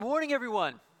morning,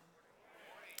 everyone.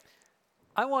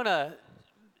 I want to,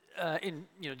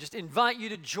 just invite you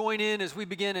to join in as we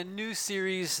begin a new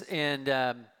series, and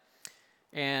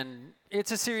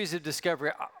it's a series of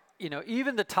discovery.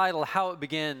 Even the title, How It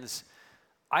Begins.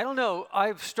 I don't know.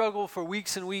 I've struggled for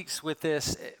weeks and weeks with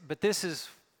this, but this is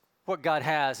what God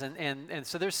has, and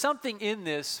so there's something in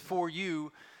this for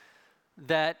you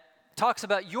that talks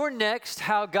about your next,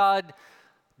 how God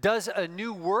does a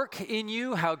new work in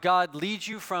you, how God leads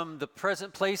you from the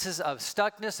present places of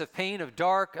stuckness, of pain, of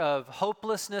dark, of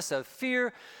hopelessness, of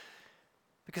fear,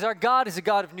 because our God is a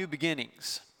God of new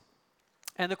beginnings.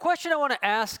 And the question I want to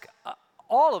ask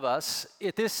all of us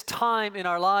at this time in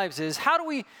our lives is, what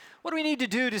do we need to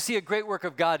do to see a great work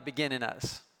of God begin in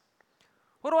us?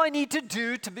 What do I need to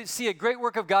do to see a great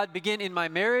work of God begin in my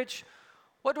marriage?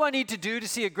 What do I need to do to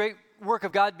see a great work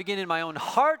of God begin in my own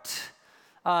heart?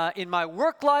 In my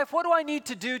work life? What do I need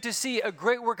to do to see a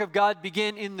great work of God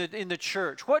begin in the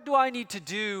church? What do I need to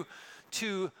do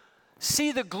to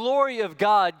see the glory of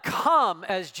God come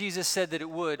as Jesus said that it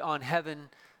would on heaven,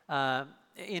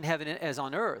 in heaven as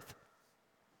on earth?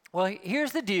 Well,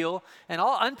 here's the deal, and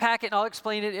I'll unpack it and I'll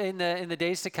explain it in the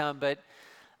days to come. But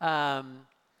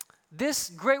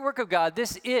this great work of God,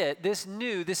 this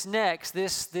next,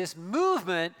 this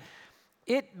movement,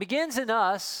 it begins in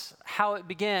us how it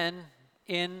began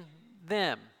in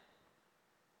them.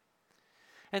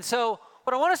 And so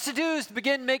what I want us to do is to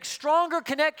begin to make stronger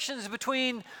connections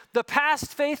between the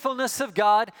past faithfulness of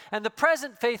God and the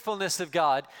present faithfulness of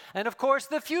God, and of course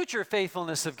the future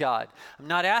faithfulness of God. I'm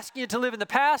not asking you to live in the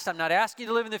past. I'm not asking you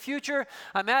to live in the future.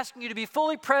 I'm asking you to be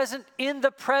fully present in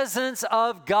the presence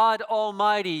of God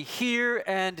Almighty here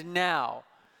and now.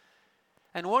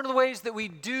 And one of the ways that we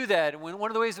do that, and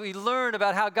one of the ways that we learn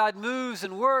about how God moves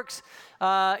and works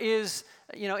is,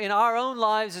 in our own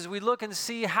lives, as we look and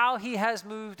see how He has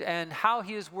moved and how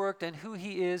He has worked and who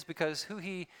He is, because who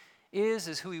He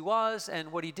is who He was,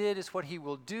 and what He did is what He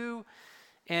will do.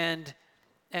 And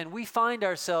we find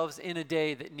ourselves in a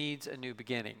day that needs a new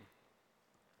beginning.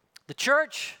 The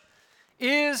church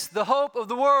is the hope of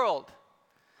the world.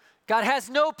 God has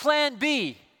no plan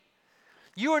B.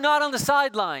 You are not on the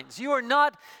sidelines. You are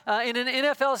not in an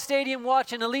NFL stadium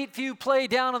watching elite few play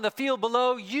down on the field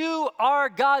below. You are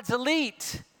God's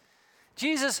elite.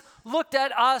 Jesus looked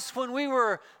at us when we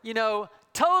were,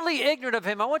 totally ignorant of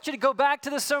Him. I want you to go back to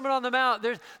the Sermon on the Mount.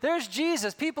 There's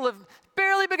Jesus. People have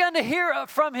barely begun to hear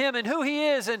from Him and who He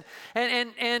is,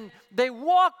 and they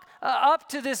walk up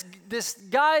to this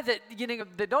guy that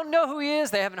they don't know who He is.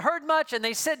 They haven't heard much, and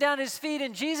they sit down at His feet,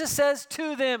 and Jesus says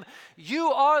to them,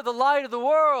 "You are the light of the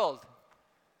world."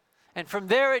 And from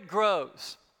there it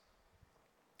grows.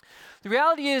 The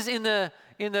reality is, in the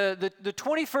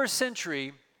 21st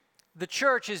century, the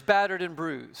church is battered and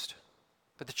bruised,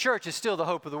 but the church is still the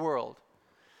hope of the world.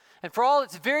 And for all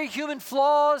its very human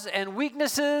flaws and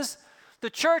weaknesses,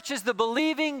 the church is the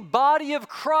believing body of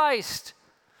Christ,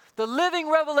 the living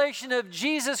revelation of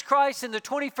Jesus Christ in the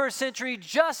 21st century,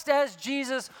 just as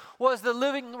Jesus was the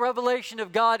living revelation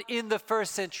of God in the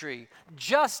first century.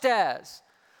 Just as.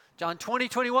 John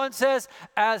 20:21 says,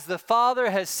 "As the Father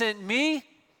has sent me,"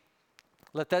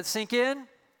 let that sink in,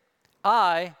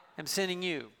 "I am sending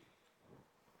you."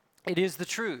 It is the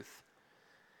truth.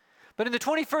 But in the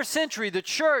 21st century, the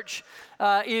church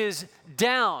is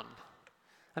down.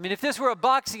 I mean, if this were a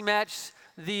boxing match,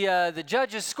 the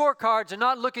judges' scorecards are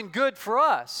not looking good for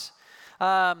us.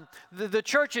 The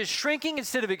church is shrinking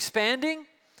instead of expanding.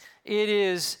 It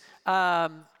is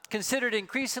considered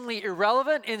increasingly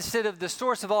irrelevant instead of the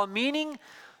source of all meaning.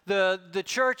 The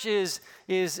church is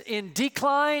in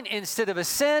decline instead of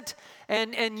ascent,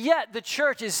 and yet the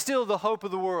church is still the hope of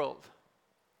the world.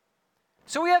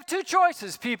 So we have two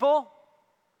choices, people,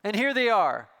 and here they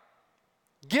are.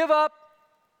 Give up,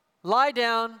 lie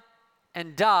down,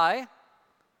 and die,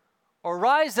 or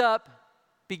rise up,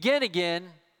 begin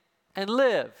again, and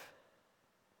live.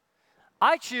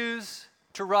 I choose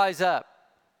to rise up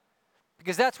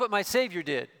because that's what my Savior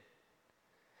did.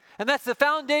 And that's the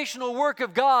foundational work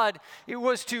of God. It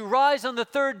was to rise on the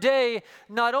third day,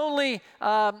 not only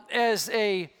as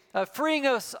a freeing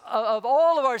us of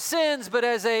all of our sins, but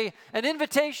as an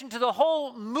invitation to the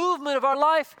whole movement of our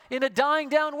life in a dying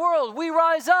down world. We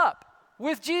rise up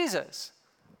with Jesus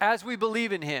as we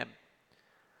believe in Him.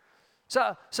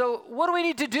 So what do we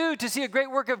need to do to see a great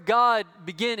work of God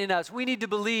begin in us? We need to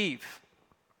believe.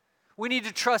 We need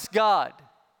to trust God.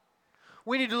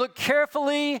 We need to look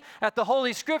carefully at the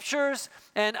Holy Scriptures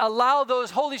and allow those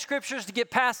Holy Scriptures to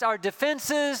get past our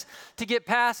defenses, to get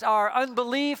past our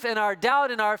unbelief and our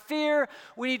doubt and our fear.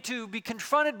 We need to be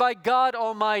confronted by God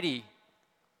Almighty.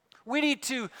 We need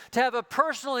to have a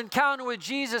personal encounter with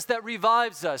Jesus that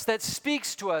revives us, that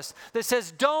speaks to us, that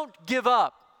says, don't give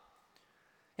up.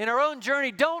 In our own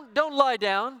journey, don't lie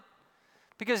down,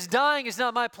 because dying is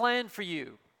not my plan for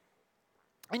you.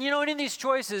 And in these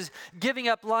choices, giving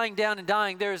up, lying down, and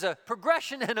dying, there's a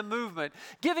progression and a movement.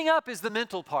 Giving up is the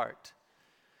mental part,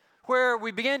 where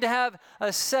we begin to have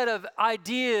a set of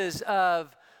ideas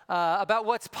about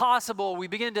what's possible. We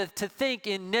begin to think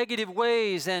in negative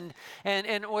ways, and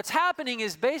what's happening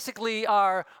is basically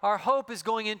our hope is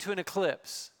going into an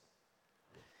eclipse.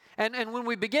 And when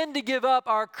we begin to give up,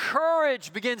 our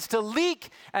courage begins to leak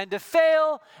and to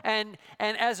fail, and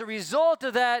as a result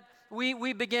of that,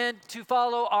 we begin to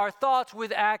follow our thoughts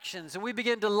with actions, and we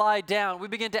begin to lie down. We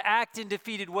begin to act in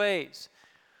defeated ways.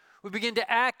 We begin to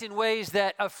act in ways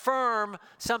that affirm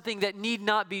something that need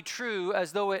not be true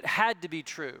as though it had to be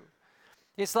true.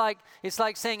 It's like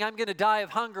saying, I'm going to die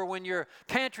of hunger, when your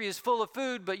pantry is full of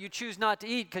food, but you choose not to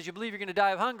eat because you believe you're going to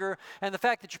die of hunger, and the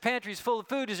fact that your pantry is full of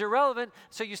food is irrelevant,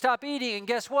 so you stop eating, and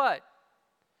guess what?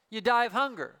 You die of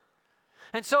hunger.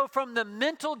 And so from the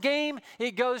mental game,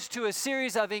 it goes to a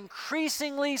series of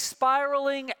increasingly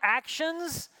spiraling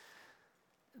actions,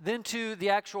 then to the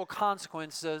actual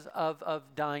consequences of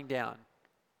dying down.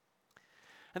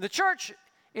 And the church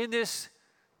in this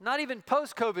not even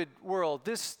post-COVID world,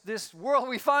 this world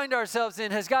we find ourselves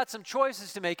in has got some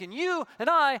choices to make, and you and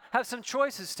I have some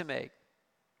choices to make.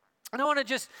 And I want to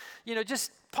just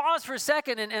pause for a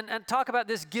second and talk about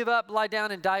this give up, lie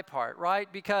down, and die part,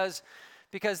 right? Because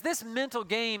this mental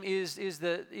game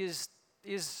is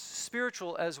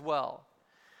spiritual as well.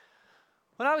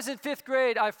 When I was in 5th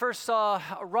grade, I first saw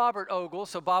Robert Ogle.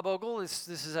 So Bob Ogle,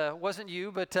 wasn't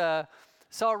you, but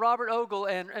saw Robert Ogle,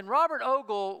 and Robert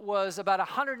Ogle was about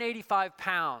 185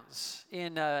 pounds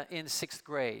in 6th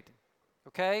grade.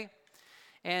 Okay,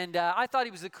 and I thought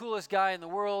he was the coolest guy in the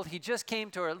world. He just came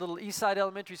to our little Eastside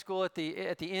Elementary School at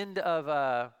the end of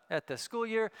at the school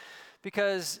year,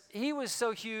 because he was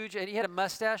so huge and he had a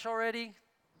mustache already.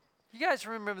 You guys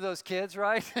remember those kids,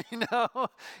 right? He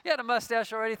had a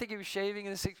mustache already. I think he was shaving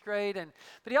in the 6th grade,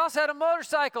 but he also had a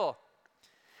motorcycle.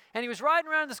 And he was riding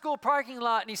around the school parking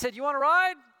lot, and he said, "You want to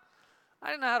ride?" I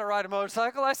didn't know how to ride a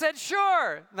motorcycle. I said,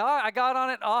 "Sure." No, I got on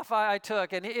it, off I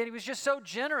took, and he was just so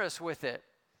generous with it.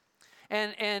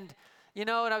 And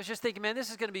I was just thinking, man, this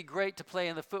is going to be great to play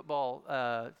in the football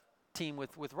team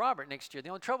with Robert next year. The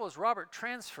only trouble is Robert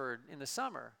transferred in the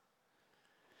summer.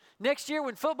 Next year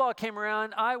when football came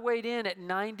around, I weighed in at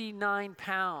 99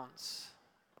 pounds.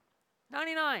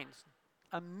 99.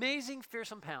 Amazing,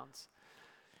 fearsome pounds.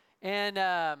 And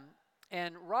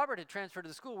Robert had transferred to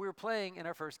the school. We were playing in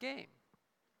our first game.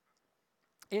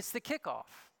 It's the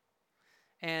kickoff.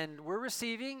 And we're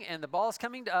receiving, and the ball's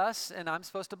coming to us, and I'm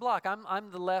supposed to block.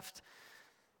 I'm the left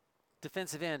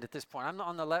defensive end at this point. I'm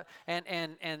on the left, and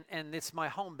it's my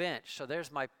home bench. So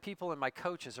there's my people, and my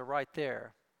coaches are right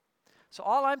there. So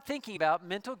all I'm thinking about,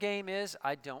 mental game, is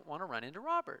I don't want to run into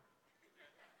Robert.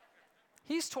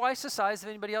 He's twice the size of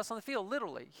anybody else on the field,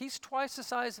 literally. He's twice the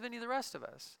size of any of the rest of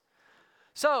us.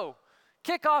 So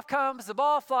kickoff comes, the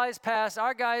ball flies past,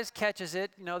 our guys catches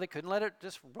it. They couldn't let it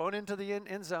just run into the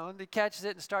end zone. He catches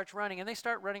it and starts running, and they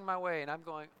start running my way, and I'm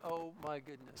going, oh my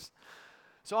goodness.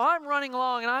 So I'm running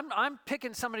along, and I'm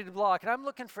picking somebody to block, and I'm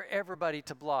looking for everybody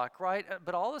to block, right?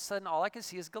 But all of a sudden, all I can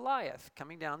see is Goliath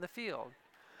coming down the field.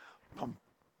 Pump,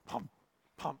 pump,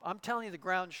 pump. I'm telling you, the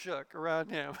ground shook around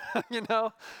him,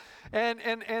 And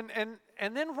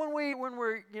then when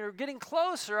we're getting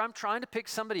closer, I'm trying to pick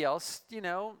somebody else,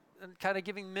 and kind of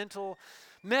giving mental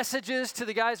messages to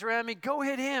the guys around me. Go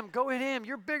hit him.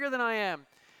 You're bigger than I am.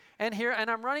 And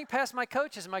I'm running past my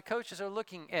coaches, and my coaches are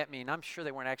looking at me, and I'm sure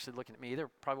they weren't actually looking at me. They're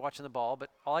probably watching the ball, but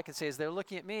all I can say is they're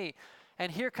looking at me.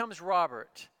 And here comes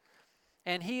Robert,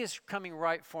 and he is coming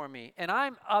right for me. And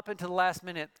I'm up until the last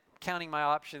minute counting my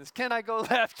options. Can I go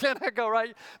left? Can I go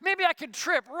right? Maybe I could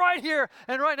trip right here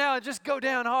and right now and just go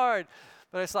down hard.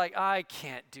 But it's like, I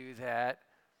can't do that.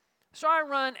 So I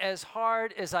run as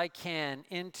hard as I can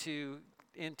into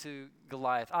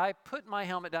Goliath. I put my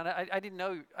helmet down. I didn't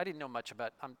know much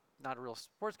about, I'm not a real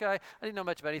sports guy. I didn't know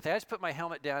much about anything. I just put my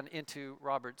helmet down into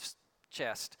Robert's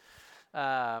chest.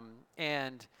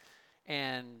 And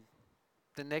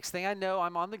the next thing I know,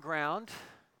 I'm on the ground,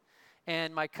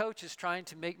 and my coach is trying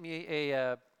to make me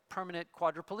a permanent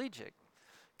quadriplegic,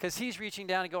 because he's reaching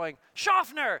down and going,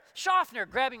 Schaffner,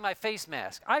 grabbing my face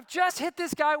mask. I've just hit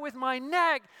this guy with my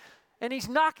neck, and he's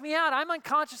knocked me out. I'm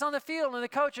unconscious on the field, and the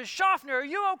coach is, Schaffner, are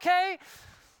you okay?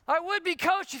 I would be,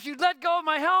 coach, if you'd let go of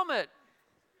my helmet.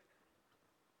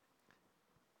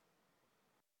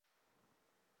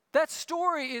 That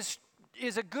story is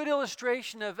is a good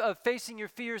illustration of facing your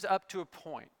fears up to a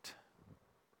point.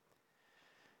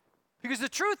 Because the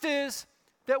truth is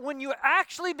that when you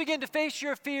actually begin to face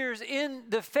your fears in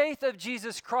the faith of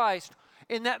Jesus Christ,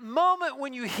 in that moment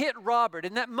when you hit Robert,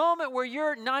 in that moment where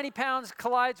your 90 pounds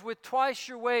collides with twice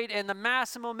your weight and the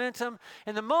mass and momentum,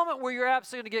 in the moment where you're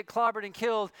absolutely going to get clobbered and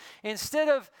killed, instead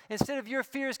of your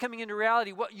fears coming into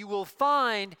reality, what you will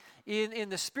find in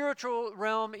the spiritual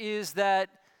realm is that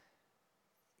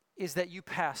you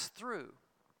pass through.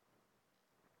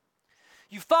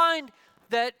 You find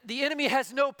that the enemy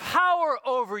has no power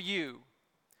over you.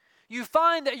 You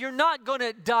find that you're not going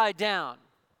to die down.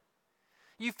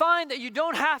 You find that you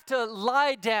don't have to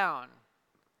lie down.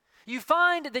 You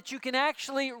find that you can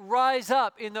actually rise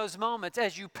up in those moments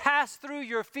as you pass through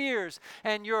your fears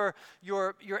and your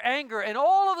anger and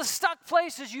all of the stuck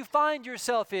places you find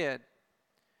yourself in.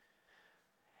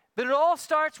 But it all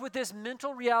starts with this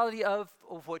mental reality of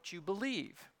what you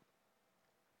believe.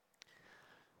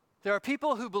 There are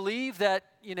people who believe that,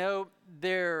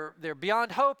 they're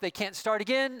beyond hope, they can't start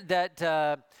again,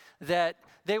 that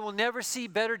they will never see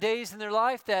better days in their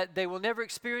life, that they will never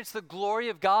experience the glory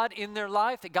of God in their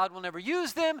life, that God will never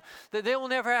use them, that they will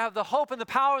never have the hope and the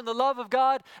power and the love of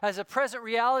God as a present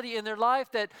reality in their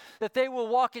life, that they will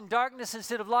walk in darkness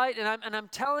instead of light. And I'm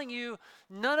telling you,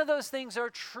 none of those things are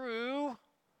true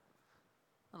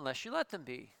unless you let them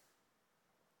be.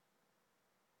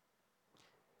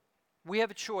 We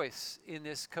have a choice in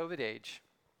this COVID age.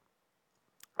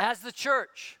 As the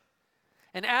church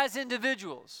and as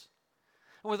individuals,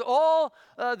 with all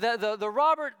the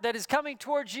Robert that is coming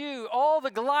towards you, all the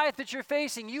Goliath that you're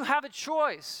facing, you have a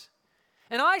choice.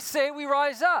 And I say we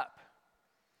rise up.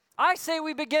 I say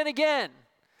we begin again.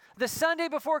 The Sunday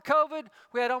before COVID,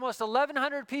 we had almost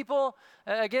 1,100 people.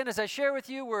 Again, as I share with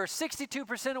you, we're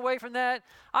 62% away from that.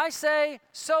 I say,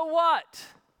 so what?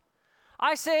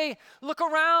 I say, look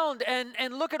around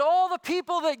and look at all the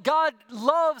people that God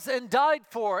loves and died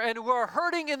for and who are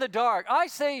hurting in the dark. I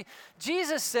say,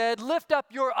 Jesus said, lift up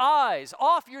your eyes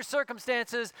off your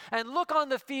circumstances and look on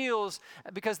the fields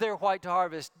because they're white to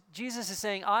harvest. Jesus is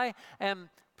saying, I am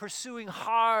pursuing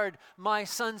hard my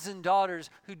sons and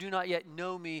daughters who do not yet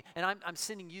know me, and I'm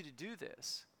sending you to do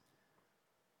this.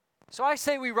 So I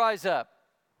say we rise up.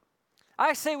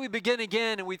 I say we begin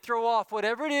again and we throw off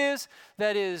whatever it is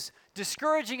that is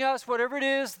discouraging us, whatever it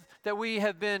is that we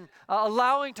have been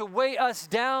allowing to weigh us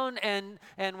down, and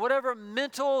whatever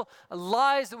mental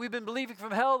lies that we've been believing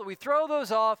from hell, that we throw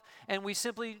those off and we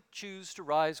simply choose to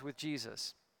rise with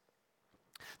Jesus.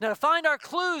 Now, to find our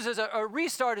clues as a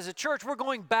restart as a church, we're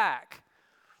going back.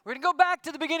 We're going to go back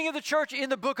to the beginning of the church in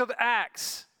the book of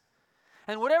Acts.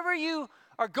 And whatever you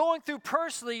are going through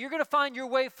personally, you're going to find your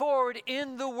way forward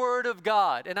in the Word of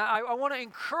God. And I want to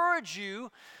encourage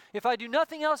you, if I do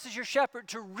nothing else as your shepherd,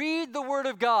 to read the Word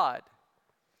of God.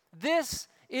 This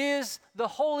is the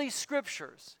Holy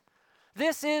Scriptures.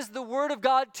 This is the Word of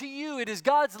God to you. It is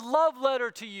God's love letter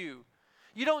to you.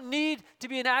 You don't need to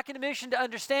be an academician to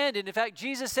understand it. In fact,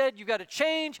 Jesus said you've got to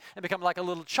change and become like a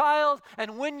little child.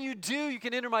 And when you do, you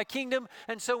can enter my kingdom.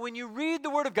 And so when you read the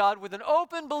Word of God with an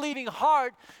open, believing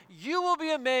heart, you will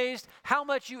be amazed how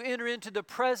much you enter into the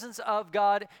presence of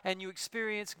God and you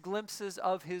experience glimpses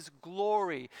of His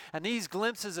glory. And these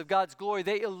glimpses of God's glory,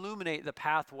 they illuminate the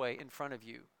pathway in front of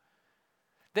you.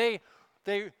 They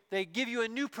give you a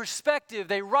new perspective.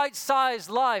 They right-size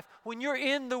life when you're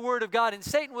in the Word of God. And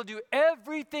Satan will do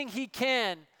everything he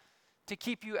can to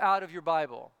keep you out of your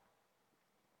Bible.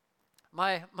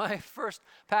 My first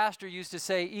pastor used to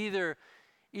say either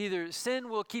sin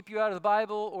will keep you out of the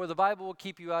Bible or the Bible will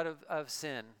keep you out of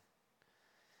sin.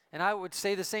 And I would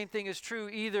say the same thing is true.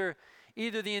 Either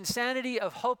the insanity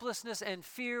of hopelessness and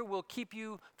fear will keep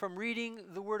you from reading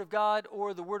the Word of God,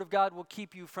 or the Word of God will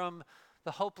keep you from the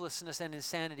hopelessness and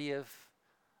insanity of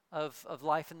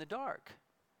life in the dark.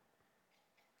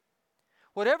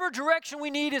 Whatever direction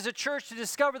we need as a church to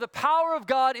discover the power of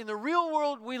God in the real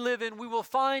world we live in, we will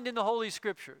find in the Holy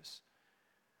Scriptures.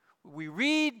 We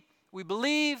read, we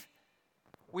believe,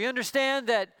 we understand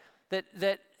that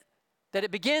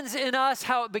it begins in us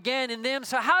how it began in them.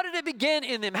 So how did it begin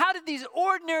in them? How did these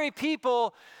ordinary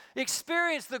people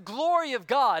experience the glory of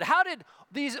God? How did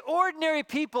these ordinary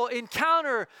people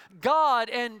encounter God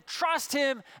and trust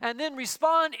Him and then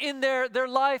respond in their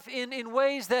life in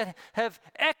ways that have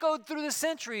echoed through the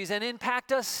centuries and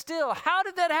impact us still? How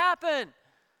did that happen?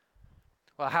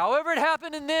 Well, however it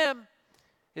happened in them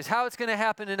is how it's going to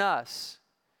happen in us.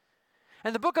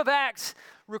 And the book of Acts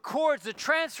records the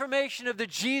transformation of the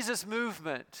Jesus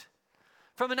movement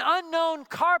from an unknown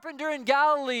carpenter in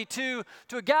Galilee to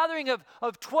a gathering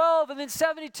of 12 and then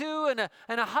 72 and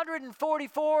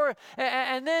 144.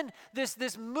 And then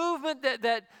this movement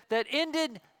that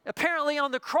ended apparently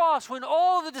on the cross when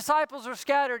all the disciples were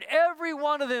scattered, every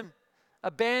one of them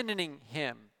abandoning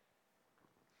him.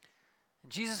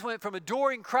 Jesus went from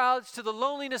adoring crowds to the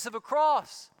loneliness of a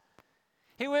cross.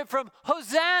 He went from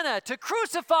Hosanna to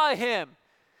crucify him.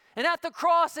 And at the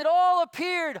cross, it all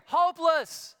appeared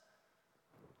hopeless.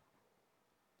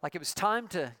 Like it was time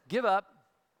to give up,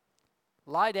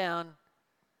 lie down,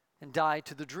 and die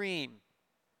to the dream.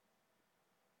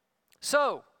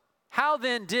 So, how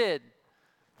then did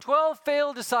 12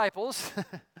 failed disciples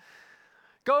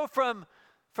go from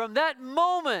that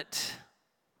moment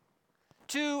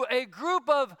to a group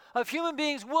of human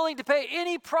beings willing to pay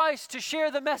any price to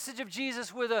share the message of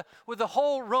Jesus with the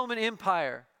whole Roman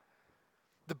Empire?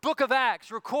 The book of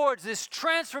Acts records this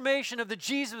transformation of the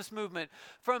Jesus movement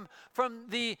from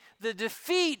the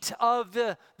defeat of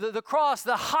the cross,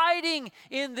 the hiding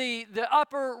in the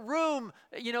upper room,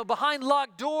 behind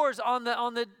locked doors on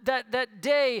that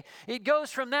day. It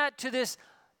goes from that to this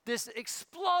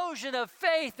explosion of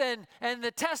faith and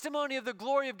the testimony of the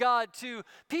glory of God, to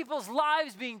people's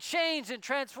lives being changed and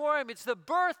transformed. It's the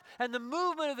birth and the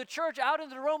movement of the church out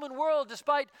into the Roman world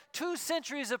despite 2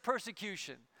 centuries of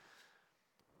persecution.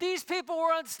 These people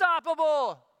were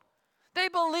unstoppable. They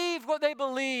believed what they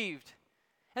believed.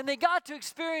 And they got to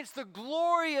experience the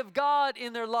glory of God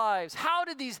in their lives. How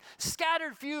did these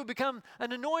scattered few become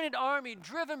an anointed army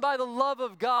driven by the love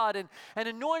of God and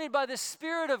anointed by the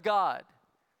Spirit of God?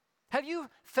 Have you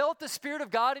felt the Spirit of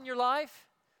God in your life?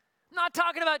 I'm not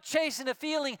talking about chasing a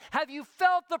feeling. Have you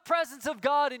felt the presence of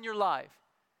God in your life?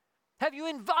 Have you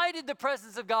invited the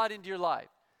presence of God into your life?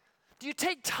 Do you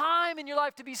take time in your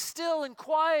life to be still and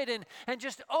quiet and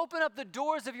just open up the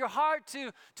doors of your heart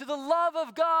to the love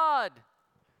of God?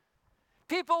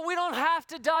 People, we don't have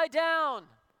to die down.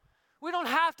 We don't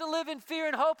have to live in fear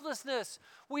and hopelessness.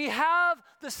 We have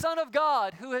the Son of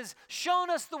God who has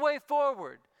shown us the way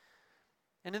forward.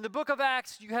 And in the book of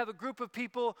Acts, you have a group of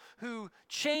people who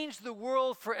changed the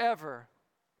world forever.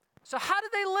 So how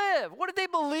did they live? What did they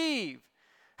believe?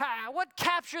 What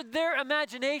captured their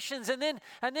imaginations and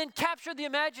then captured the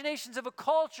imaginations of a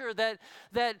culture that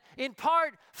in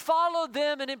part followed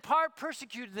them and in part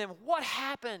persecuted them? What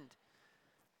happened?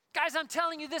 Guys, I'm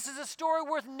telling you, this is a story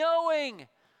worth knowing.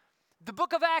 The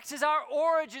book of Acts is our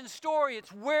origin story.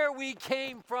 It's where we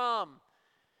came from.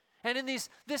 And in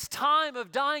this time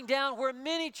of dying down, where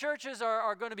many churches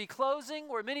are going to be closing,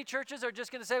 where many churches are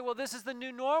just going to say, well, this is the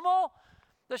new normal,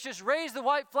 let's just raise the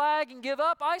white flag and give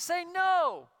up, I say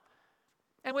no.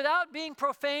 And without being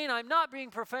profane, I'm not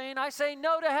being profane, I say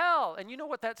no to hell. And you know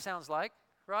what that sounds like,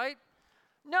 right?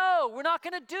 No, we're not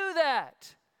going to do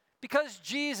that, because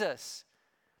Jesus.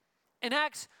 In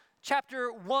Acts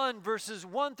chapter 1, verses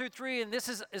 1 through 3, and this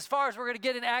is as far as we're going to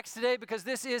get in Acts today, because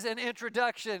this is an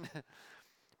introduction.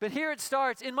 But here it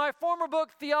starts. In my former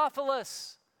book,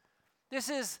 Theophilus, this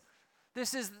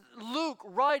is Luke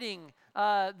writing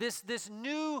this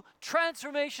new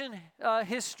transformation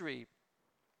history.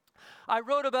 I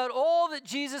wrote about all that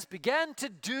Jesus began to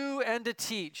do and to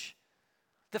teach,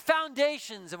 the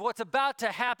foundations of what's about to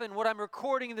happen, what I'm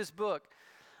recording in this book,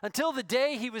 until the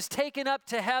day he was taken up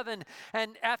to heaven,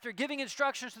 and after giving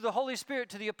instructions through the Holy Spirit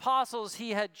to the apostles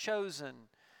he had chosen.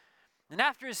 And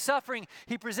after his suffering,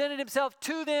 he presented himself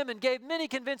to them and gave many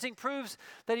convincing proofs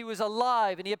that he was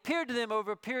alive. And he appeared to them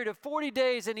over a period of 40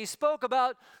 days, and he spoke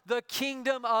about the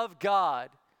kingdom of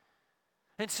God.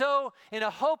 And so, in a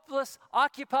hopeless,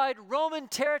 occupied Roman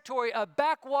territory, a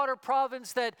backwater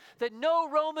province that no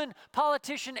Roman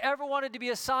politician ever wanted to be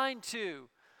assigned to,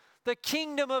 the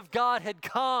kingdom of God had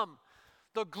come.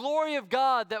 The glory of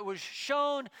God that was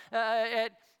shown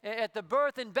at the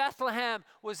birth in Bethlehem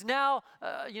was now,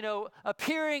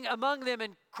 appearing among them,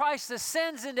 and Christ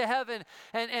ascends into heaven.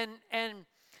 And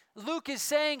Luke is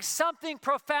saying something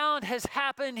profound has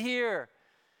happened here.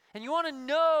 And you want to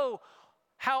know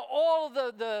how all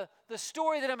the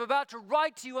story that I'm about to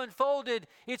write to you unfolded.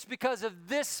 It's because of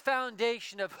this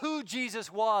foundation of who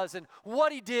Jesus was and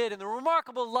what he did and the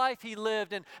remarkable life he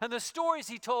lived and the stories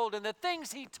he told and the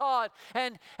things he taught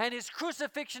and his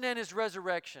crucifixion and his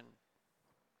resurrection.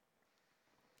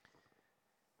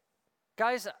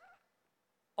 Guys,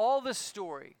 all this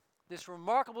story, this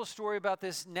remarkable story about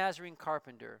this Nazarene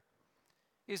carpenter,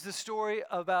 is the story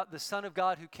about the Son of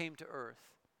God who came to earth.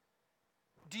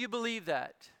 Do you believe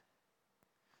that?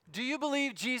 Do you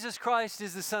believe Jesus Christ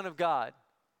is the Son of God?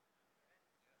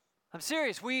 I'm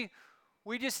serious. We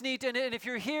We just need to, and if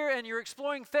you're here and you're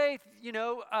exploring faith,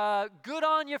 good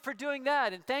on you for doing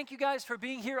that. And thank you guys for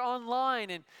being here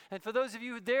online. And for those of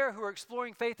you there who are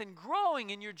exploring faith and growing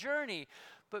in your journey.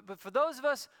 But for those of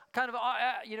us kind of,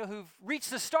 who've reached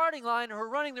the starting line or who are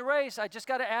running the race, I just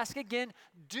got to ask again,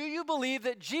 do you believe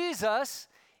that Jesus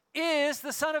is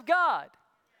the Son of God?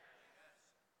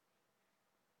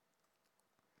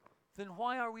 Then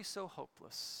why are we so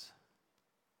hopeless?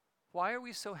 Why are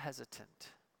we so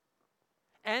hesitant?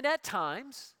 And at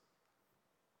times,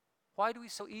 why do we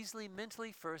so easily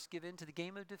mentally first give in to the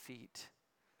game of defeat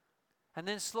and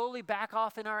then slowly back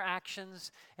off in our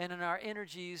actions and in our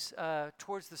energies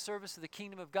towards the service of the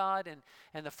kingdom of God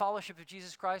and the fellowship of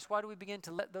Jesus Christ? Why do we begin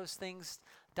to let those things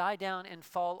die down and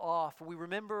fall off? We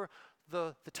remember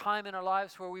the time in our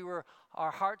lives where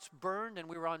our hearts burned and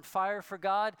we were on fire for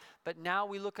God, but now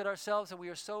we look at ourselves and we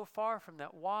are so far from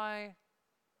that. Why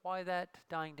that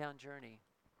dying down journey?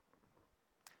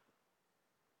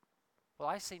 Well,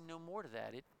 I say no more to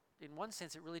that. In one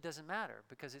sense, it really doesn't matter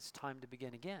because it's time to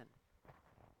begin again.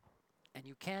 And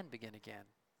you can begin again.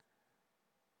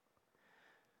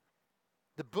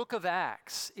 The book of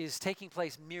Acts is taking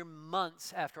place mere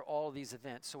months after all of these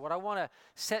events. So what I want to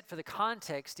set for the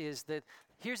context is that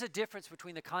here's a difference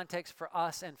between the context for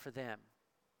us and for them.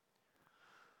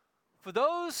 For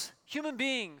those human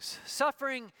beings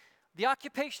suffering the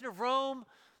occupation of Rome,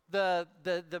 the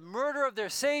murder of their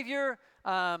Savior,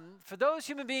 for those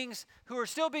human beings who are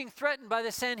still being threatened by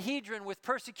the Sanhedrin with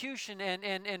persecution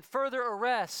and further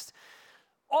arrest,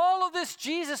 all of this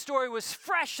Jesus story was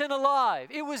fresh and alive.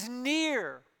 It was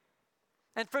near.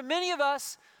 And for many of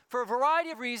us, for a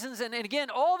variety of reasons, and again,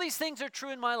 all these things are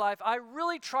true in my life, I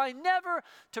really try never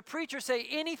to preach or say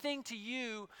anything to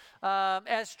you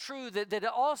as true that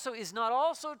also is not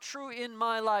also true in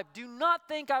my life. Do not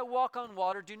think I walk on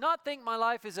water. Do not think my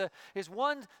life is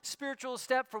one spiritual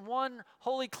step from one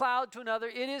holy cloud to another.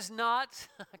 It is not,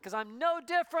 because I'm no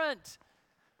different.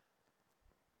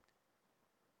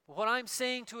 What I'm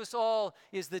saying to us all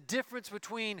is the difference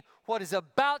between what is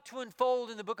about to unfold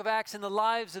in the book of Acts in the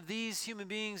lives of these human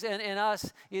beings and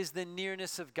us is the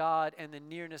nearness of God and the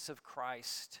nearness of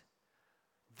Christ.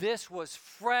 This was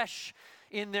fresh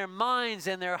in their minds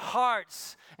and their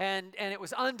hearts, and it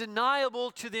was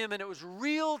undeniable to them, and it was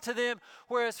real to them.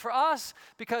 Whereas for us,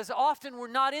 because often we're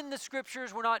not in the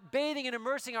Scriptures, we're not bathing and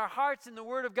immersing our hearts in the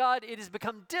Word of God, it has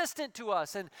become distant to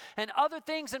us, and other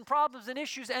things and problems and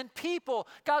issues and people.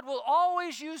 God will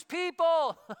always use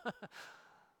people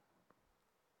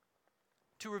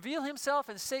to reveal Himself,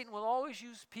 and Satan will always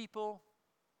use people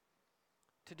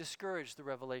to discourage the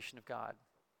revelation of God.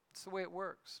 It's the way it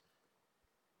works.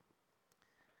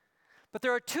 But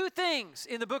there are two things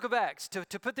in the book of Acts,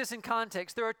 to put this in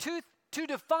context. There are two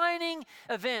defining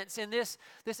events in this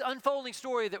unfolding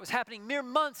story that was happening mere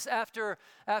months after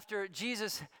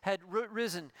Jesus had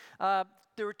risen.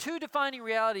 There were two defining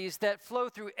realities that flow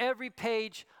through every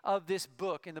page of this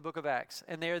book in the book of Acts,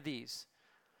 and they are these.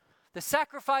 The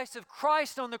sacrifice of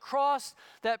Christ on the cross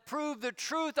that proved the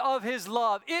truth of His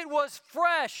love. It was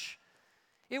fresh.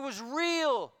 It was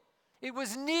real. It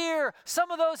was near. Some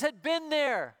of those had been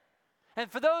there. And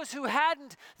for those who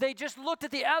hadn't, they just looked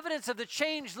at the evidence of the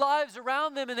changed lives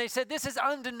around them and they said, this is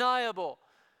undeniable.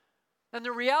 And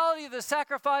the reality of the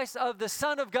sacrifice of the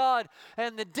Son of God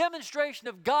and the demonstration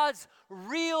of God's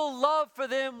real love for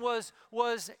them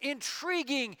was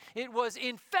intriguing. It was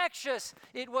infectious.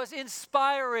 It was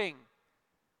inspiring.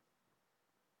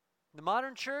 The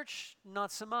modern church,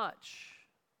 not so much.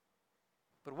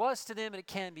 But it was to them and it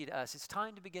can be to us. It's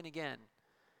time to begin again.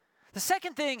 The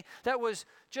second thing that was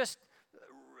just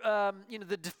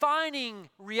the defining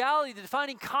reality, the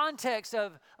defining context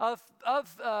of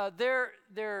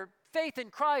their faith in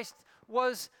Christ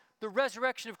was the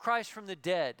resurrection of Christ from the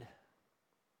dead.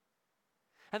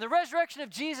 And the resurrection of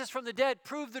Jesus from the dead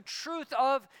proved the truth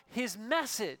of His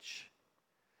message.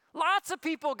 Lots of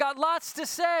people got lots to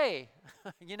say.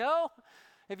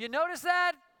 Have you noticed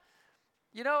that?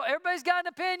 Everybody's got an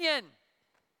opinion.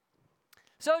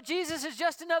 So Jesus is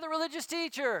just another religious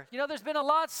teacher. There's been a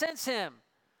lot since Him.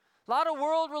 A lot of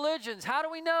world religions. How do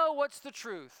we know what's the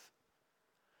truth?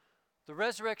 The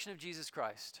resurrection of Jesus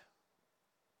Christ.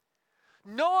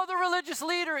 No other religious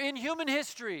leader in human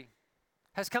history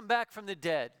has come back from the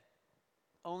dead.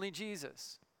 Only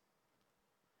Jesus.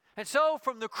 And so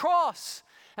from the cross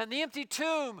and the empty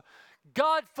tomb,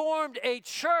 God formed a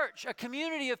church, a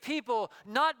community of people,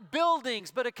 not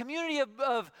buildings, but a community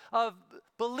of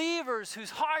believers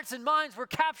whose hearts and minds were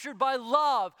captured by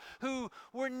love, who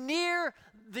were near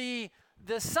the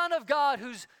Son of God,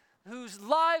 whose whose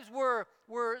lives were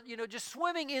just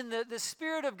swimming in the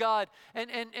Spirit of God.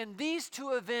 And these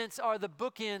two events are the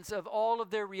bookends of all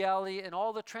of their reality and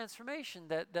all the transformation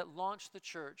that launched the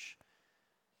church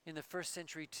in the first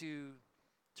century to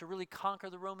really conquer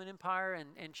the Roman Empire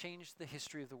and change the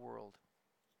history of the world.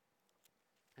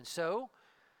 And so,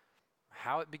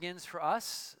 how it begins for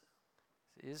us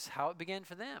is how it began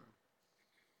for them.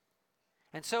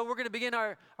 And so we're going to begin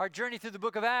our journey through the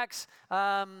book of Acts,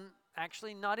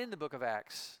 actually not in the book of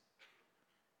Acts.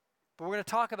 But we're going to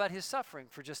talk about his suffering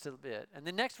for just a bit. And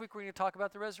then next week we're going to talk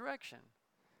about the resurrection.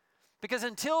 Because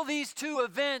until these two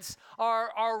events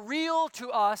are real to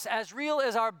us, as real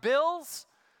as our bills,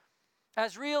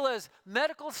 as real as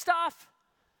medical stuff,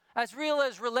 as real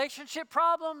as relationship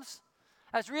problems,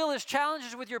 as real as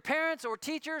challenges with your parents or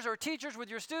teachers with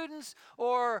your students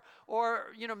or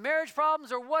marriage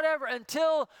problems or whatever,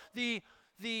 until the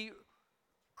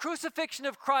crucifixion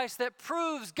of Christ that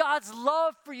proves God's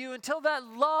love for you, until that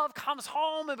love comes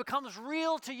home and becomes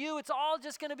real to you, it's all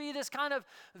just going to be this kind of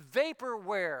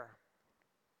vaporware.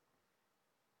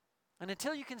 And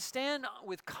until you can stand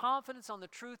with confidence on the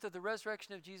truth of the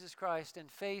resurrection of Jesus Christ and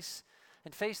face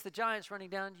the giants running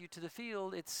down you to the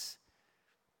field,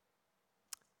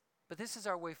 but this is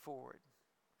our way forward.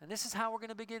 And this is how we're going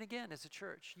to begin again as a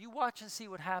church. You watch and see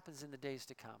what happens in the days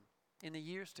to come, in the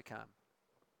years to come.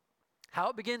 How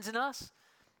it begins in us,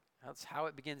 that's how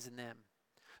it begins in them.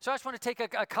 So I just want to take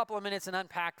a couple of minutes and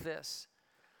unpack this.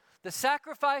 The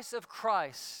sacrifice of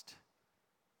Christ,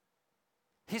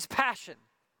 his passion,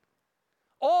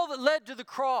 all that led to the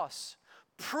cross,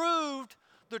 proved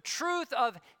the truth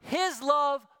of his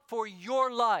love for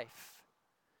your life.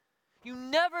 You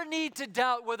never need to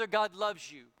doubt whether God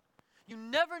loves you. You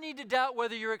never need to doubt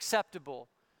whether you're acceptable.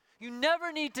 You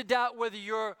never need to doubt whether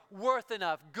you're worth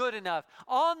enough, good enough.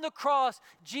 On the cross,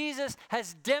 Jesus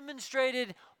has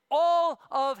demonstrated all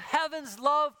of heaven's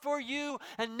love for you,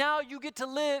 and now you get to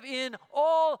live in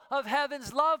all of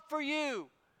heaven's love for you.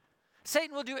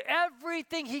 Satan will do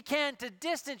everything he can to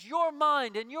distance your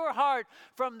mind and your heart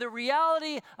from the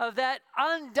reality of that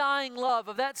undying love,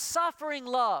 of that suffering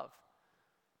love.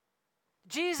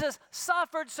 Jesus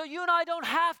suffered so you and I don't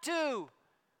have to.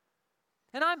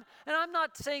 And I'm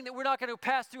not saying that we're not going to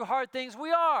pass through hard things.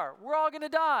 We are. We're all going to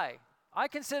die. I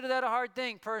consider that a hard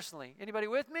thing personally. Anybody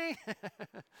with me?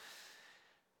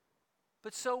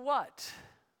 But so what?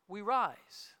 We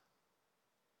rise.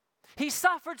 He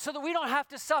suffered so that we don't have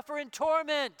to suffer in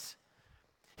torment.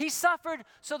 He suffered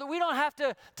so that we don't have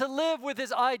to live with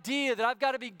this idea that I've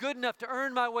got to be good enough to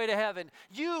earn my way to heaven.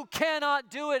 You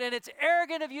cannot do it, and it's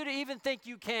arrogant of you to even think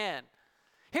you can.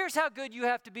 Here's how good you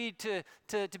have to be to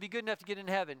be good enough to get in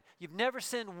heaven. You've never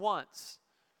sinned once.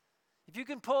 If you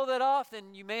can pull that off,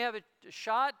 then you may have a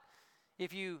shot.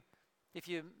 If you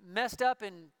messed up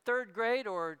in third grade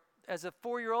or as a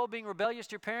 4-year-old being rebellious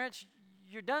to your parents,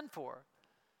 you're done for.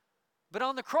 But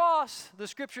on the cross, the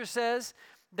scripture says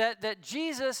that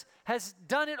Jesus has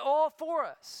done it all for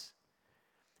us.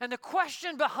 And the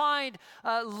question behind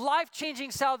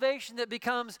life-changing salvation that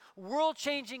becomes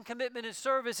world-changing commitment and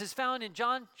service is found in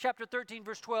John chapter 13,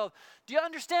 verse 12. Do you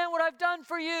understand what I've done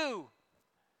for you?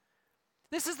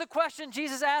 This is the question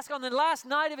Jesus asked on the last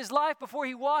night of his life before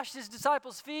he washed his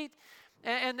disciples' feet.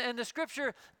 And the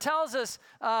scripture tells us,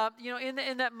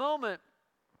 in that moment,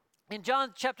 in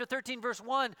John chapter 13, verse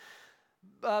 1,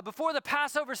 before the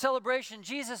Passover celebration,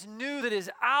 Jesus knew that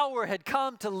his hour had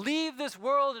come to leave this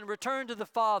world and return to the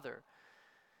Father.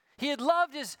 He had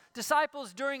loved his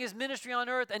disciples during his ministry on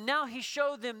earth, and now he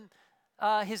showed them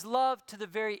his love to the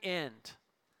very end.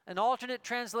 An alternate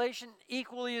translation,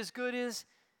 equally as good, is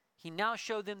he now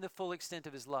showed them the full extent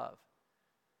of his love.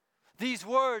 These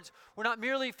words were not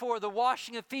merely for the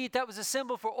washing of feet. That was a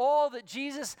symbol for all that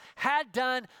Jesus had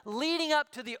done leading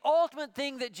up to the ultimate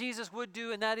thing that Jesus would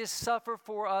do, and that is suffer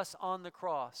for us on the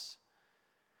cross.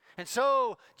 And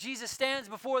so Jesus stands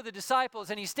before the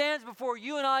disciples, and he stands before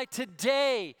you and I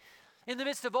today in the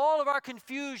midst of all of our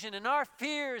confusion and our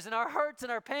fears and our hurts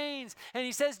and our pains. And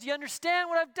he says, do you understand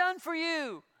what I've done for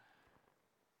you?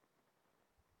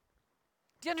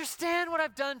 Do you understand what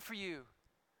I've done for you?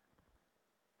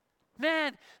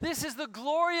 Man, this is the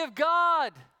glory of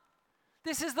God.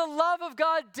 This is the love of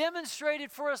God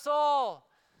demonstrated for us all.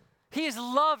 He has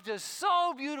loved us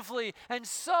so beautifully and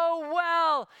so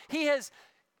well. He has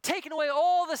taken away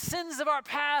all the sins of our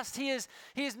past. He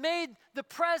has made the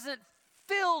present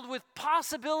filled with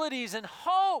possibilities and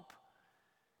hope.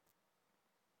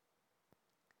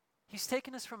 He's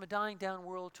taken us from a dying down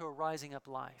world to a rising up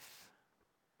life.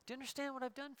 Do you understand what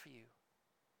I've done for you?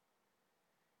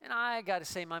 And I got to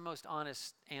say, my most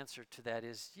honest answer to that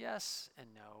is yes and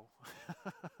no.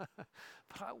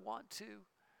 But I want to.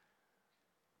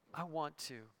 I want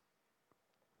to.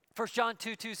 1 John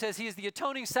 2:2 says, He is the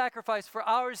atoning sacrifice for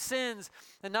our sins,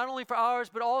 and not only for ours,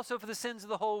 but also for the sins of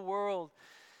the whole world.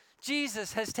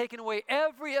 Jesus has taken away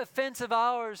every offense of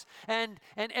ours and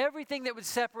everything that would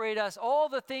separate us, all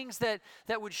the things that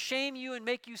would shame you and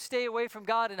make you stay away from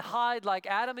God and hide like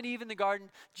Adam and Eve in the garden.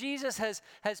 Jesus has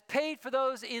paid for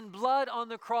those in blood on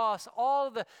the cross. All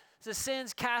of the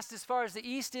sins cast as far as the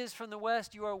east is from the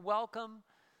west. You are welcome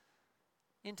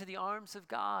into the arms of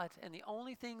God. And the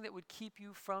only thing that would keep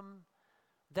you from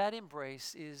that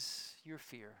embrace is your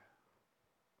fear.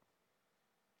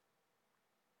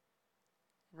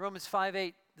 In Romans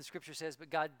 5:8, the scripture says, but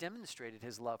God demonstrated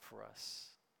his love for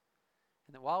us.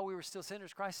 And that while we were still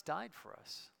sinners, Christ died for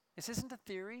us. This isn't a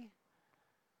theory.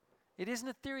 It isn't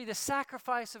a theory. The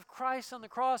sacrifice of Christ on the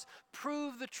cross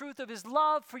proved the truth of his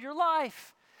love for your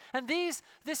life. And this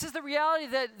is the reality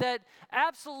that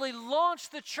absolutely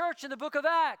launched the church in the book of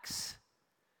Acts.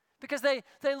 Because they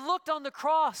looked on the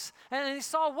cross and they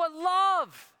saw what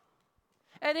love.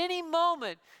 At any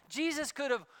moment, Jesus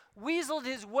could have weaseled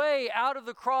his way out of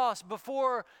the cross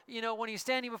before, when he's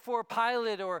standing before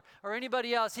Pilate or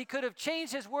anybody else. He could have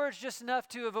changed his words just enough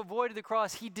to have avoided the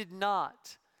cross. He did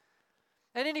not.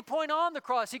 At any point on the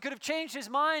cross, he could have changed his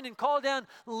mind and called down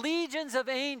legions of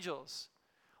angels.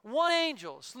 One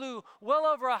angel slew well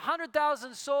over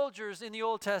 100,000 soldiers in the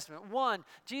Old Testament. One.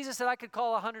 Jesus said, I could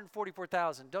call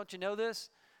 144,000. Don't you know this?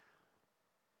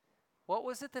 What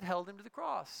was it that held him to the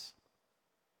cross?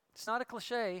 It's not a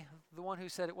cliche. The one who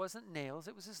said it wasn't nails,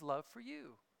 it was his love for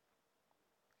you.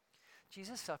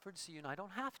 Jesus suffered so you and I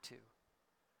don't have to.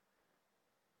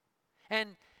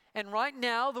 And right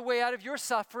now, the way out of your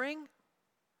suffering,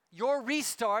 your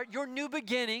restart, your new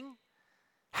beginning,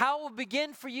 how it will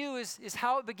begin for you is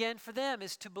how it began for them,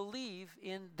 is to believe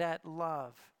in that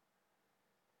love.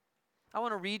 I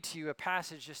want to read to you a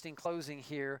passage just in closing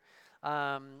here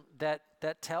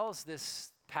that tells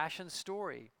this passion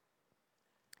story.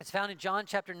 It's found in John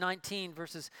chapter 19,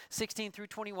 verses 16 through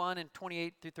 21 and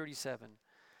 28 through 37.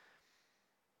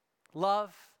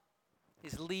 Love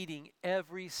is leading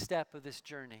every step of this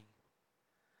journey.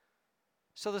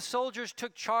 So the soldiers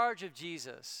took charge of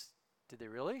Jesus. Did they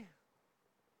really?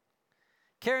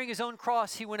 Carrying his own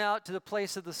cross, he went out to the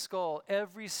place of the skull.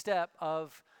 Every step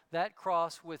of that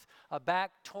cross with a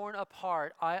back torn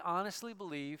apart, I honestly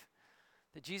believe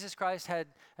that Jesus Christ had,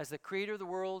 as the creator of the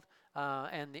world,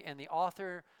 and the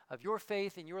author of your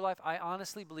faith in your life, I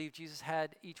honestly believe Jesus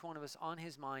had each one of us on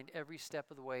his mind every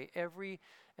step of the way, every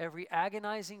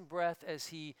agonizing breath as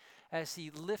he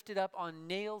lifted up on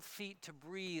nailed feet to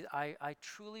breathe. I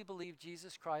truly believe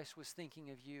Jesus Christ was thinking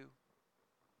of you.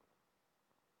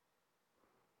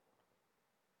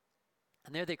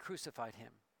 And there they crucified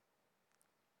him.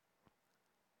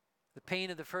 The pain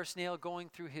of the first nail going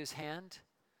through his hand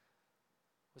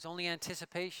was only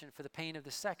anticipation for the pain of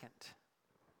the second.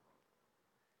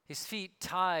 His feet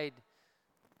tied,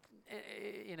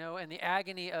 and the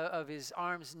agony of his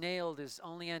arms nailed is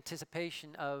only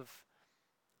anticipation of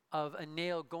a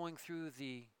nail going through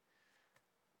the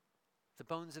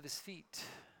bones of his feet.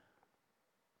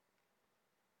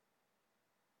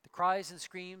 The cries and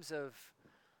screams of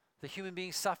the human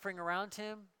beings suffering around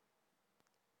him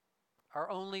are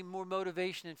only more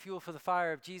motivation and fuel for the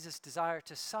fire of Jesus' desire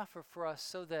to suffer for us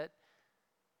so that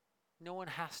no one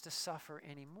has to suffer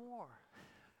anymore.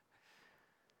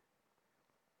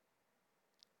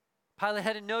 Pilate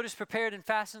had a notice prepared and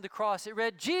fastened to the cross. It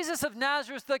read, Jesus of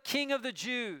Nazareth, the King of the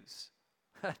Jews.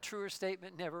 A truer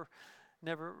statement never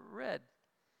read.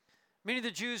 Many of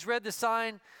the Jews read the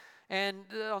sign and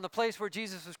on the place where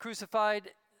Jesus was crucified.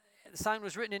 The sign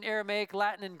was written in Aramaic,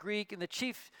 Latin, and Greek, and the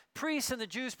chief priests and the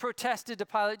Jews protested to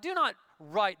Pilate, do not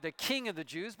write the King of the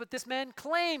Jews, but this man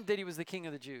claimed that he was the King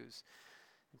of the Jews.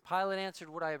 And Pilate answered,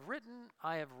 what I have written,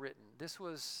 I have written. This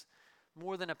was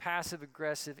more than a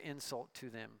passive-aggressive insult to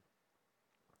them.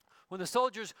 When the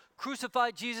soldiers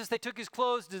crucified Jesus, they took his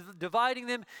clothes, dividing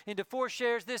them into 4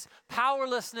 shares. This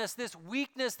powerlessness, this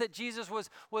weakness that Jesus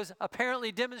was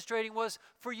apparently demonstrating was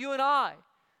for you and I.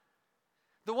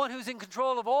 The one who's in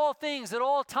control of all things at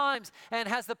all times and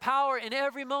has the power in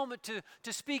every moment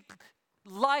to speak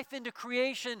life into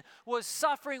creation was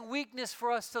suffering weakness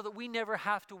for us so that we never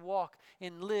have to walk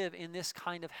and live in this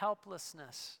kind of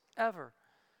helplessness, ever.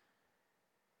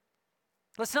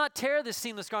 Let's not tear this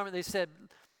seamless garment, they said.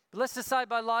 But let's decide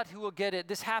by lot who will get it.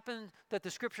 This happened that the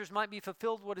scriptures might be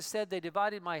fulfilled, what is said, they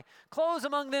divided my clothes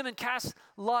among them and cast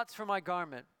lots for my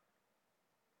garment.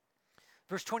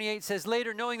 Verse 28 says,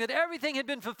 later, knowing that everything had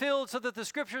been fulfilled so that the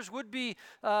scriptures would be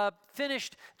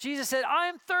finished, Jesus said, I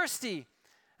am thirsty.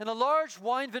 And a large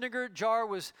wine vinegar jar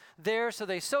was there, so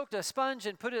they soaked a sponge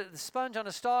and put the sponge on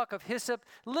a stalk of hyssop,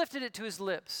 lifted it to his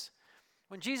lips.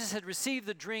 When Jesus had received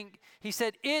the drink, he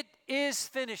said, it is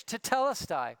finished.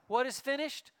 Tetelestai. What is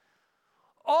finished?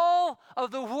 All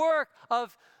of the work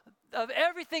of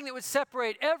everything that would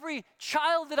separate, every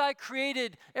child that I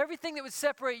created, everything that would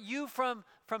separate you from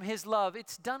his love,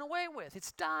 it's done away with.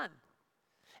 It's done.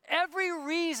 Every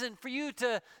reason for you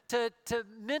to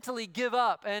mentally give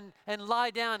up and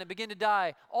lie down and begin to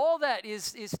die, all that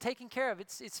is taken care of.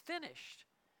 It's finished.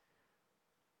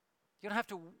 You don't have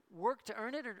to work to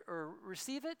earn it or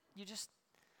receive it. You just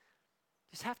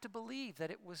have to believe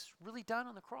that it was really done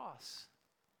on the cross.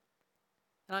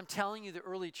 And I'm telling you, the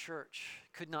early church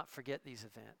could not forget these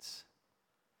events.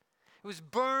 It was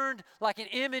burned like an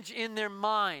image in their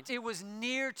minds. It was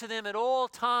near to them at all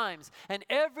times. And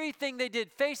everything they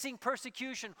did, facing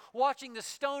persecution, watching the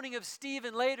stoning of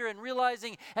Stephen later and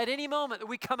realizing at any moment that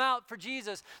we come out for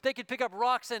Jesus, they could pick up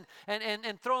rocks and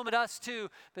throw them at us too.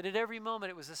 But at every moment,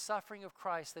 it was the suffering of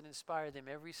Christ that inspired them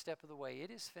every step of the way. It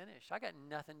is finished. I got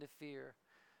nothing to fear.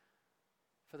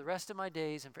 For the rest of my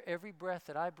days and for every breath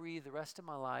that I breathe the rest of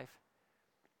my life,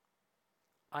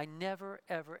 I never,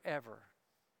 ever, ever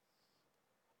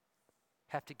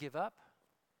have to give up,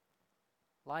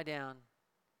 lie down,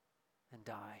 and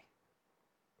die.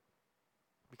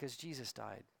 Because Jesus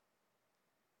died.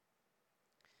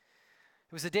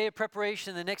 It was a day of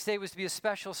preparation. The next day was to be a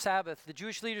special Sabbath. The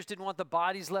Jewish leaders didn't want the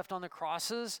bodies left on the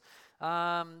crosses.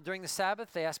 During the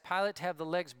Sabbath, they asked Pilate to have the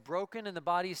legs broken and the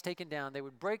bodies taken down. They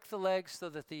would break the legs so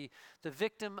that the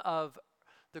victim of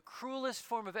the cruelest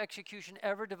form of execution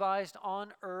ever devised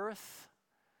on earth,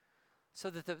 so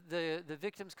that the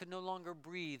victims could no longer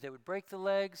breathe. They would break the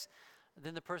legs,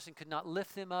 then the person could not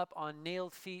lift them up on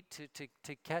nailed feet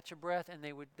to catch a breath, and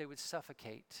they would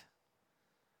suffocate.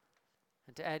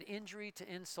 And to add injury to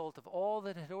insult of all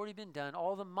that had already been done,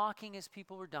 all the mocking as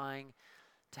people were dying,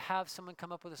 to have someone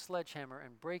come up with a sledgehammer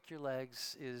and break your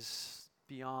legs is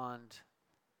beyond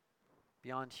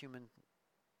human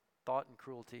thought and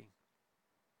cruelty.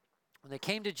 When they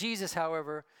came to Jesus,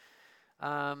 however,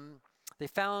 they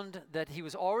found that he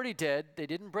was already dead. They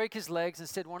didn't break his legs.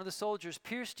 Instead, one of the soldiers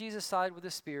pierced Jesus' side with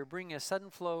a spear, bringing a sudden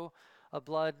flow of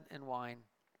blood and wine.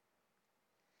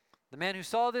 The man who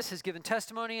saw this has given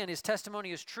testimony, and his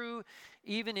testimony is true.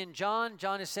 Even in John,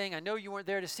 John is saying, I know you weren't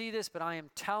there to see this, but I am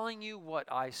telling you what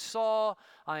I saw.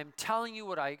 I am telling you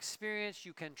what I experienced.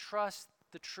 You can trust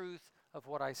the truth of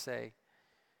what I say.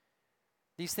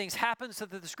 These things happened so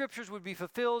that the scriptures would be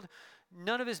fulfilled.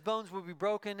 None of his bones will be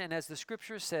broken, and as the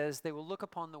scripture says, they will look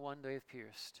upon the one they have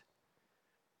pierced.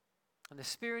 And the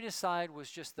spear in his side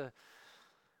was just the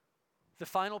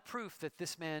final proof that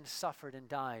this man suffered and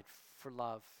died for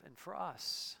love and for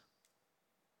us.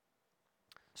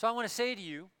 So I want to say to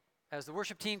you, as the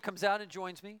worship team comes out and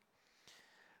joins me,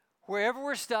 wherever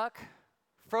we're stuck,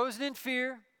 frozen in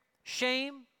fear,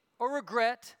 shame, or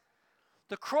regret,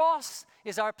 the cross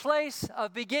is our place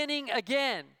of beginning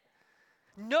again.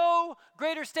 No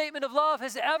greater statement of love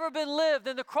has ever been lived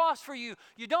than the cross for you.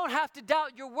 You don't have to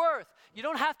doubt your worth. You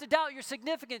don't have to doubt your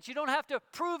significance. You don't have to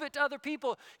prove it to other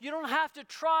people. You don't have to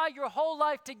try your whole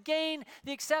life to gain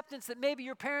the acceptance that maybe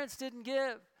your parents didn't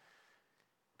give.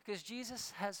 Because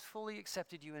Jesus has fully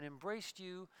accepted you and embraced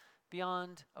you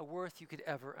beyond a worth you could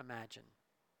ever imagine.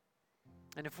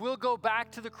 And if we'll go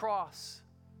back to the cross,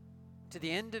 to the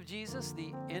end of Jesus,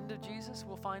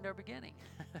 we'll find our beginning.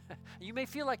 You may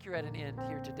feel like you're at an end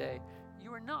here today.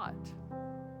 You are not,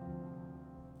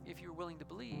 if you're willing to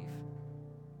believe.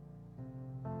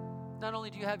 Not only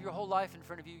do you have your whole life in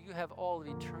front of you, you have all of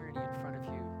eternity in front of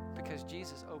you because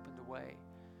Jesus opened a way.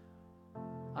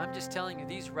 I'm just telling you,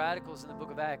 these radicals in the book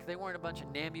of Acts, they weren't a bunch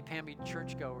of namby-pamby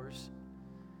churchgoers.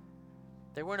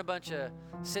 They weren't a bunch of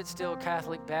sit-still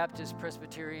Catholic, Baptist,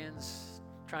 Presbyterians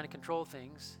trying to control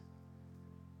things.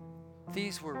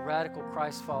 These were radical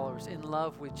Christ followers in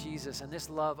love with Jesus, and this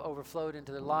love overflowed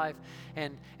into their life,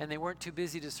 and they weren't too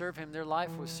busy to serve him. Their life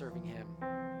was serving him.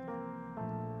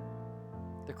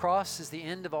 The cross is the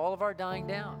end of all of our dying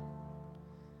down.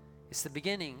 It's the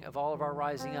beginning of all of our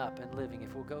rising up and living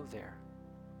if we'll go there.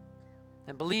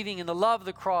 And believing in the love of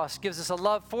the cross gives us a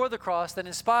love for the cross that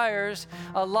inspires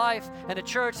a life and a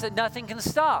church that nothing can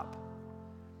stop.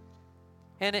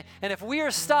 And if we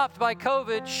are stopped by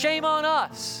COVID, shame on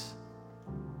us.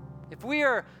 If we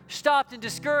are stopped and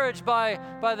discouraged by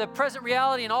the present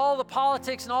reality and all the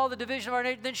politics and all the division of our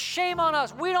nation, then shame on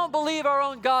us. We don't believe our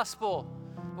own gospel.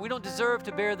 We don't deserve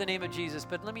to bear the name of Jesus,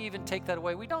 but let me even take that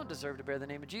away. We don't deserve to bear the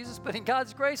name of Jesus, but in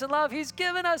God's grace and love, He's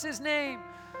given us His name.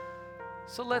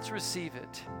 So let's receive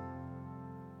it.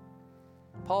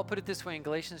 Paul put it this way in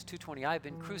Galatians 2:20, I have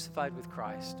been crucified with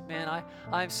Christ. Man,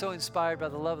 I'm so inspired by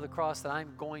the love of the cross that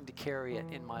I'm going to carry it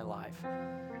in my life.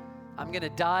 I'm going to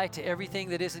die to everything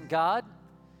that isn't God.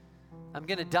 I'm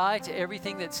going to die to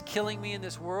everything that's killing me in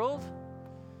this world.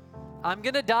 I'm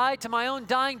going to die to my own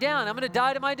dying down. I'm going to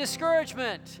die to my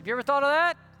discouragement. Have you ever thought of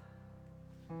that?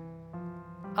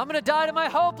 I'm going to die to my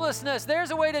hopelessness.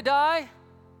 There's a way to die.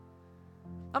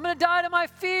 I'm going to die to my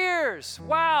fears.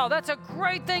 Wow, that's a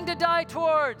great thing to die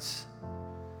towards.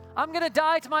 I'm going to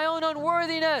die to my own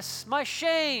unworthiness, my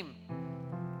shame.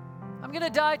 I'm going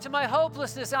to die to my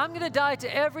hopelessness. I'm going to die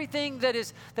to everything that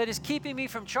is keeping me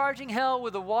from charging hell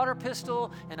with a water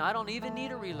pistol, and I don't even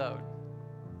need a reload.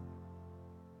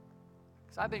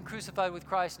 Because I've been crucified with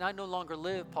Christ, and I no longer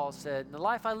live, Paul said. And the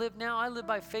life I live now, I live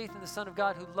by faith in the Son of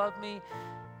God who loved me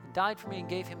and died for me and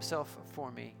gave Himself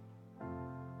for me.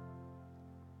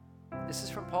 This is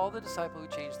from Paul, the disciple who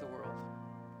changed the world.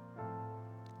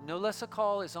 No less a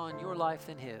call is on your life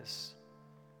than his.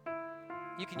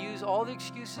 You can use all the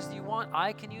excuses that you want.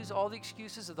 I can use all the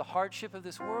excuses of the hardship of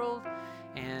this world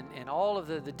and all of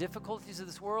the difficulties of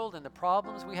this world and the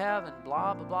problems we have and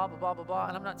blah, blah, blah, blah, blah, blah, blah.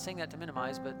 And I'm not saying that to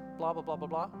minimize, but blah, blah, blah, blah,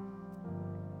 blah.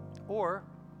 Or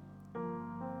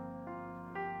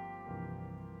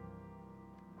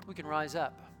we can rise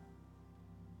up.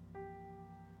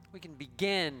 We can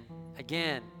begin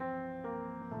again.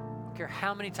 I don't care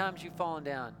how many times you've fallen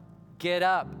down. Get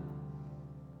up.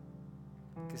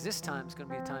 Because this time is going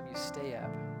to be the time you stay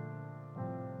up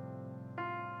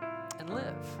and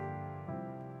live.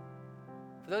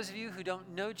 For those of you who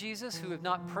don't know Jesus, who have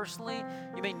not personally,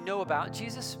 you may know about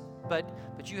Jesus, but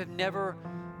you have never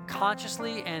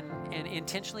consciously and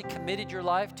intentionally committed your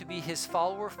life to be His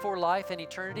follower for life and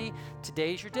eternity,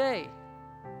 today's your day.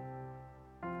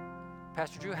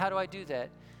 Pastor Drew, how do I do that?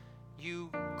 You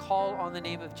call on the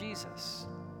name of Jesus.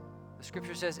 The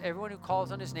scripture says everyone who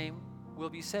calls on His name will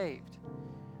be saved.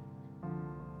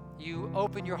 You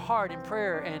open your heart in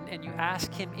prayer and you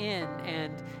ask Him in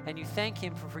and you thank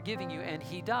Him for forgiving you, and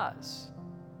He does.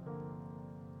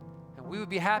 And we would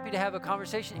be happy to have a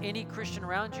conversation. Any Christian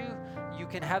around you, you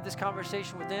can have this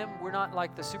conversation with them. We're not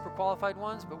like the super qualified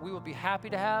ones, but we will be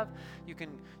happy to have. You can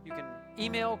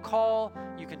email, call,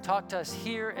 you can talk to us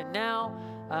here and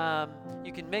now.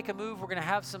 You can make a move. We're going to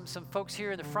have some folks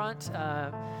here in the front.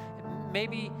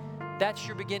 Maybe that's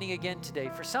your beginning again today.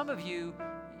 For some of you,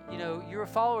 you know, you're a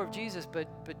follower of Jesus, but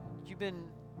you've been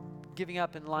giving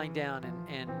up and lying down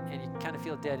and you kind of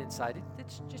feel dead inside.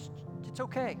 It's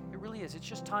okay. It really is. It's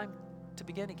just time to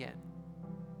begin again.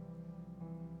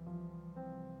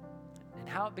 And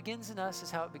how it begins in us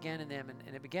is how it began in them,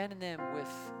 and it began in them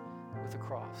with the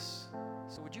cross.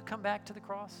 So would you come back to the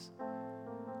cross?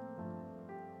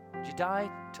 Would you die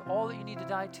to all that you need to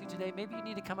die to today? Maybe you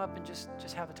need to come up and just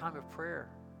have a time of prayer.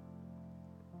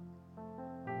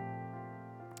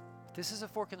 This is a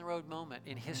fork in the road moment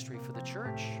in history for the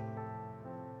church.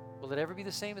 Will it ever be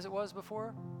the same as it was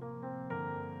before?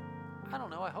 I don't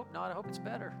know. I hope not. I hope it's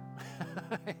better.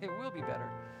 It will be better.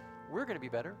 We're going to be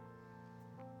better.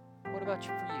 What about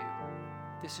you for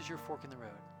you? This is your fork in the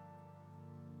road.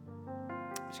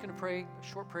 I'm just going to pray a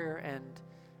short prayer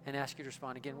and ask you to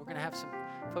respond. Again, we're going to have some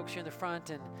folks here in the front,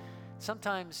 and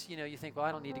sometimes, you know, you think, well,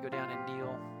 I don't need to go down and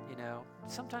kneel, you know.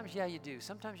 Sometimes, yeah, you do.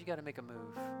 Sometimes you got to make a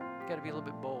move. You got to be a little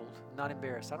bit bold, not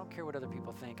embarrassed. I don't care what other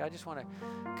people think. I just want to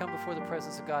come before the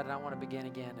presence of God, and I want to begin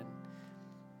again.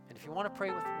 And if you want to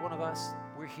pray with one of us,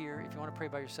 we're here. If you want to pray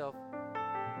by yourself,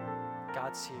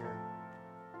 God's here.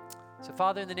 So,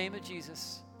 Father, in the name of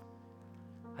Jesus,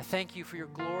 I thank you for your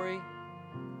glory,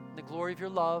 and the glory of your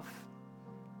love,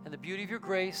 and the beauty of your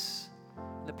grace,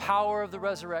 and the power of the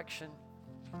resurrection.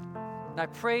 And I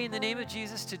pray in the name of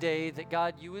Jesus today that,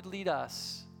 God, you would lead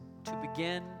us to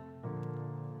begin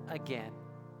again.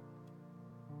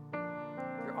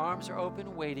 Your arms are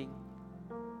open, waiting.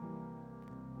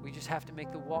 We just have to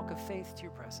make the walk of faith to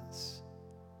your presence.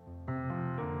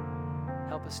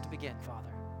 Help us to begin,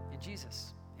 Father, in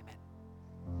Jesus.